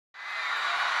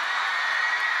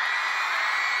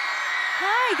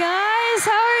Hi guys,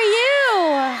 how are you?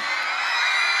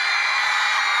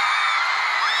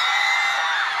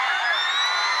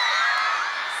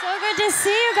 So good to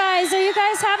see you guys. Are you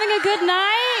guys having a good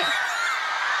night?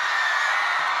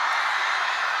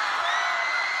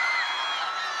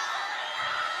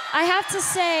 I have to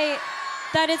say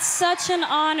that it's such an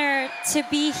honor to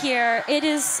be here.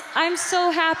 I'm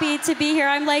so happy to be here.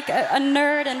 I'm like a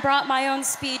nerd and brought my own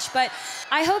speech, but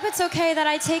I hope it's okay that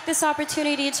I take this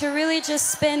opportunity to really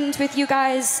just spend with you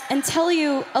guys and tell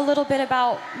you a little bit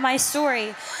about my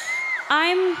story.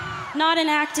 I'm not an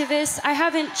activist. I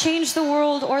haven't changed the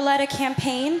world or led a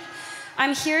campaign.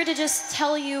 I'm here to just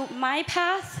tell you my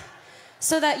path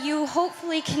so that you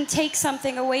hopefully can take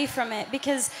something away from it,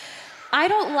 because I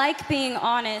don't like being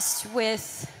honest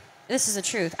with, this is the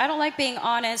truth, I don't like being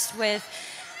honest with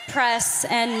press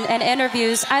and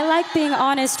interviews. I like being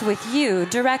honest with you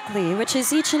directly, which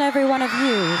is each and every one of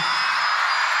you.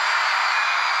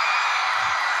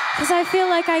 Because I feel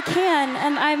like I can,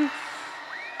 and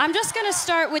I'm just gonna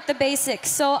start with the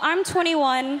basics. So I'm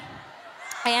 21,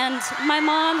 and my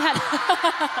mom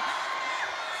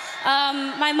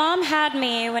had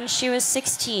me when she was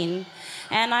 16.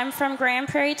 And I'm from Grand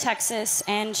Prairie, Texas,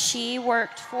 and she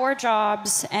worked 4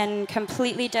 jobs and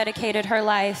completely dedicated her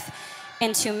life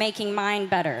into making mine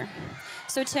better.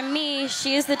 So to me,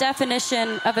 she is the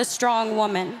definition of a strong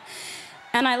woman.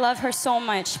 And I love her so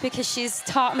much because she's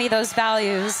taught me those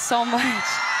values so much.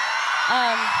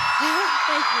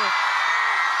 Thank you.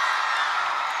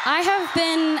 I have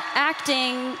been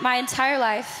acting my entire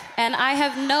life, and I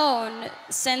have known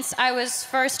since I was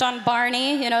first on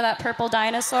Barney, you know, that purple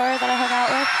dinosaur that I hung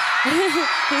out with?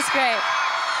 He's great.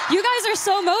 You guys are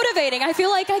so motivating. I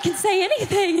feel like I can say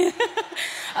anything.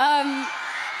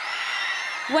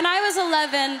 When I was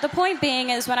 11, the point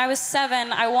being is when I was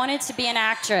 7, I wanted to be an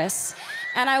actress,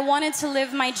 and I wanted to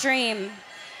live my dream.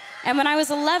 And when I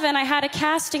was 11, I had a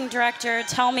casting director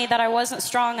tell me that I wasn't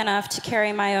strong enough to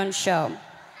carry my own show.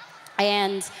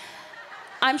 And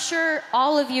I'm sure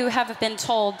all of you have been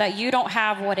told that you don't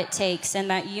have what it takes and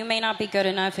that you may not be good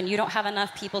enough and you don't have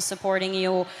enough people supporting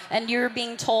you, and you're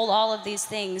being told all of these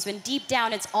things when deep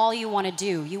down it's all you want to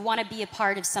do. You want to be a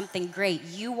part of something great.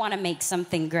 You want to make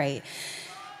something great.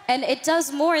 And it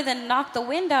does more than knock the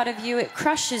wind out of you. It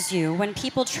crushes you when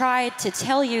people try to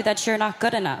tell you that you're not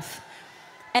good enough.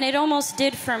 And it almost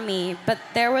did for me, but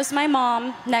there was my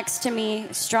mom next to me,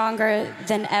 stronger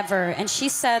than ever. And she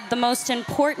said, the most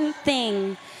important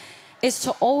thing is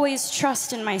to always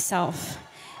trust in myself.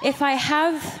 If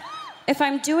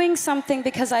I'm doing something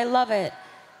because I love it,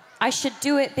 I should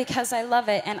do it because I love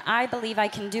it, and I believe I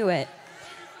can do it.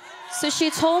 So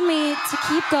she told me to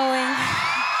keep going.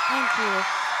 Thank you.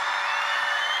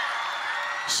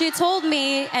 She told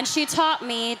me, and she taught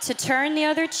me to turn the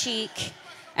other cheek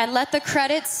and let the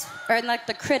critics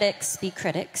be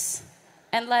critics,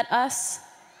 and let us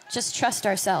just trust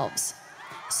ourselves.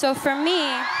 So for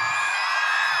me,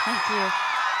 thank you.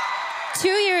 2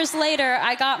 years later,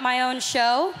 I got my own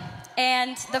show,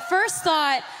 and the first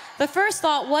thought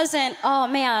wasn't, oh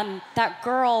man, that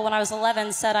girl when I was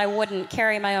 11 said I wouldn't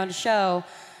carry my own show,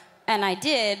 and I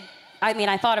did. I mean,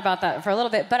 I thought about that for a little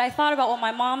bit, but I thought about what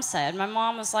my mom said. My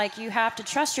mom was like, you have to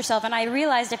trust yourself. And I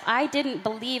realized if I didn't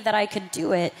believe that I could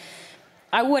do it,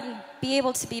 I wouldn't be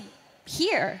able to be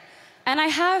here. And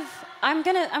I'm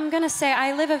gonna say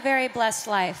I live a very blessed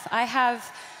life. I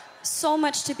have so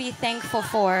much to be thankful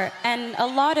for. And a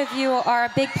lot of you are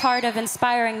a big part of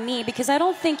inspiring me, because I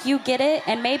don't think you get it,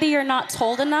 and maybe you're not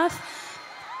told enough,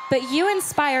 but you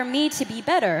inspire me to be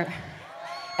better.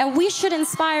 And we should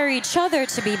inspire each other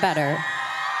to be better.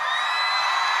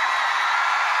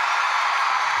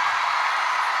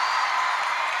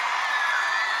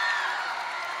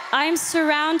 I'm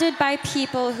surrounded by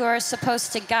people who are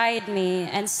supposed to guide me,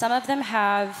 and some of them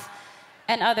have,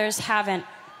 and others haven't.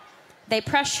 They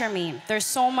pressure me. There's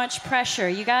so much pressure.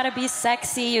 You gotta be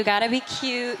sexy, you gotta be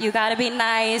cute, you gotta be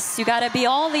nice, you gotta be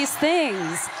all these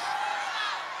things.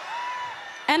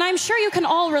 And I'm sure you can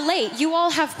all relate. You all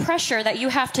have pressure that you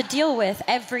have to deal with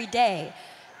every day.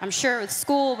 I'm sure with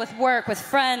school, with work, with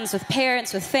friends, with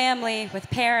parents, with family, with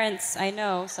parents. I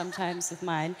know sometimes with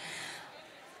mine.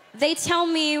 They tell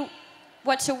me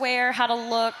what to wear, how to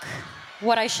look,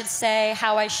 what I should say,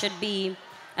 how I should be.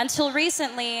 Until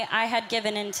recently, I had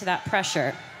given in to that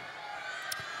pressure.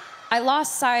 I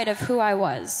lost sight of who I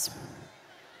was.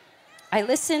 I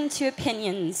listened to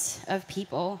opinions of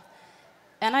people,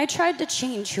 and I tried to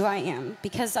change who I am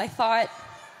because I thought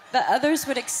that others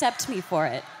would accept me for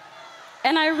it.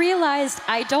 And I realized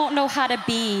I don't know how to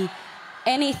be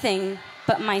anything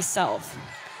but myself.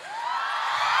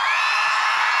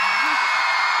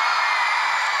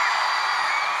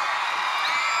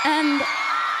 And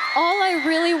all I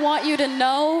really want you to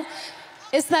know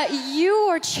is that you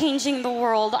are changing the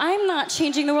world. I'm not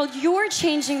changing the world, you're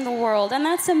changing the world, and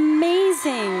that's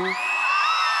amazing.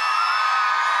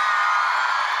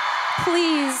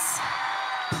 Please,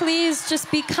 please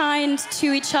just be kind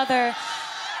to each other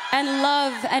and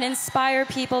love and inspire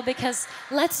people, because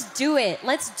let's do it,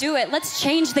 let's do it. Let's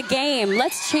change the game,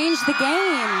 let's change the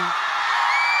game.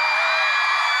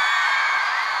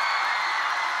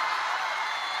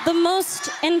 The most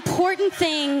important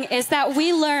thing is that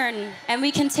we learn and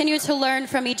we continue to learn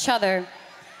from each other.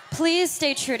 Please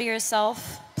stay true to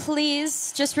yourself.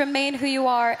 Please just remain who you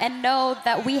are and know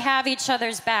that we have each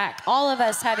other's back. All of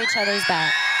us have each other's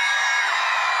back.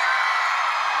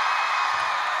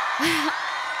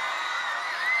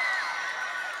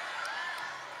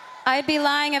 I'd be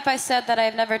lying if I said that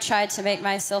I've never tried to make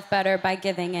myself better by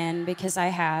giving in, because I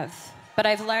have. But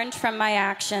I've learned from my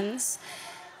actions.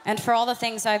 And for all the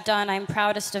things I've done, I'm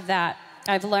proudest of that.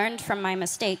 I've learned from my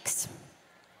mistakes.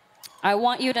 I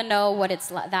want you to know what it's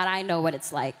that I know what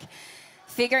it's like.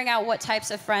 Figuring out what types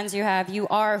of friends you have, you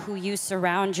are who you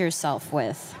surround yourself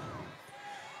with.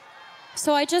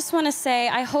 So I just want to say,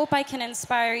 I hope I can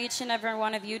inspire each and every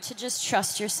one of you to just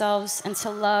trust yourselves and to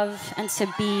love and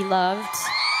to be loved.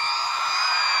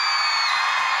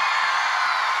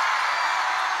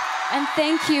 And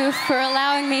thank you for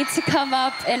allowing me to come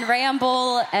up and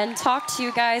ramble and talk to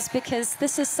you guys, because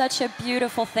this is such a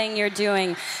beautiful thing you're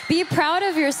doing. Be proud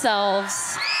of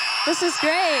yourselves. This is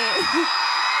great.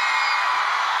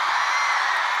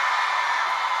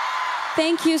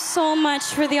 Thank you so much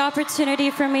for the opportunity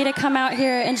for me to come out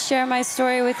here and share my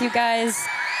story with you guys.